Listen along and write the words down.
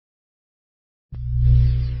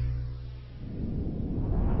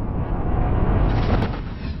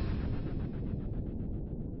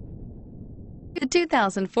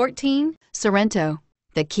2014 Sorento.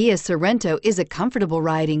 The Kia Sorento is a comfortable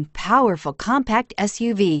riding, powerful compact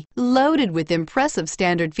SUV loaded with impressive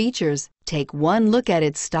standard features. Take one look at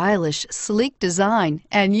its stylish, sleek design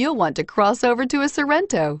and you'll want to cross over to a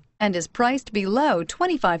Sorento, and is priced below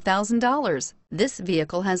 $25,000. This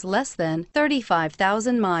vehicle has less than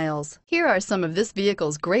 35,000 miles. Here are some of this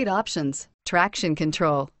vehicle's great options: traction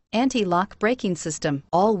control, anti-lock braking system,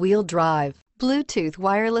 all-wheel drive, Bluetooth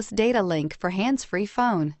wireless data link for hands-free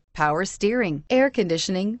phone, power steering, air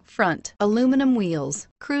conditioning, front, aluminum wheels,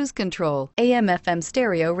 cruise control, AM/FM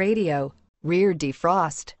stereo radio, rear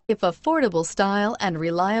defrost. If affordable style and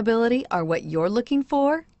reliability are what you're looking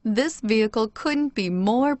for, this vehicle couldn't be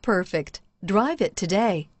more perfect. Drive it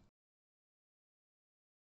today.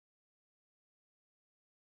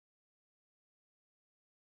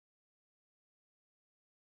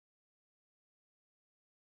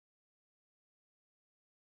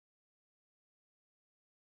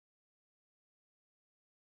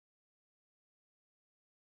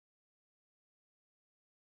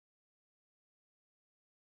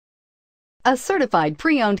 A certified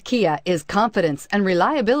pre-owned Kia is confidence and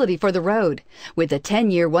reliability for the road. With a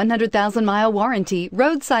 10-year, 100,000-mile warranty,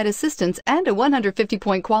 roadside assistance, and a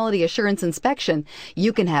 150-point quality assurance inspection,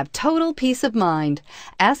 you can have total peace of mind.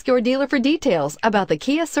 Ask your dealer for details about the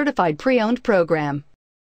Kia Certified Pre-Owned program.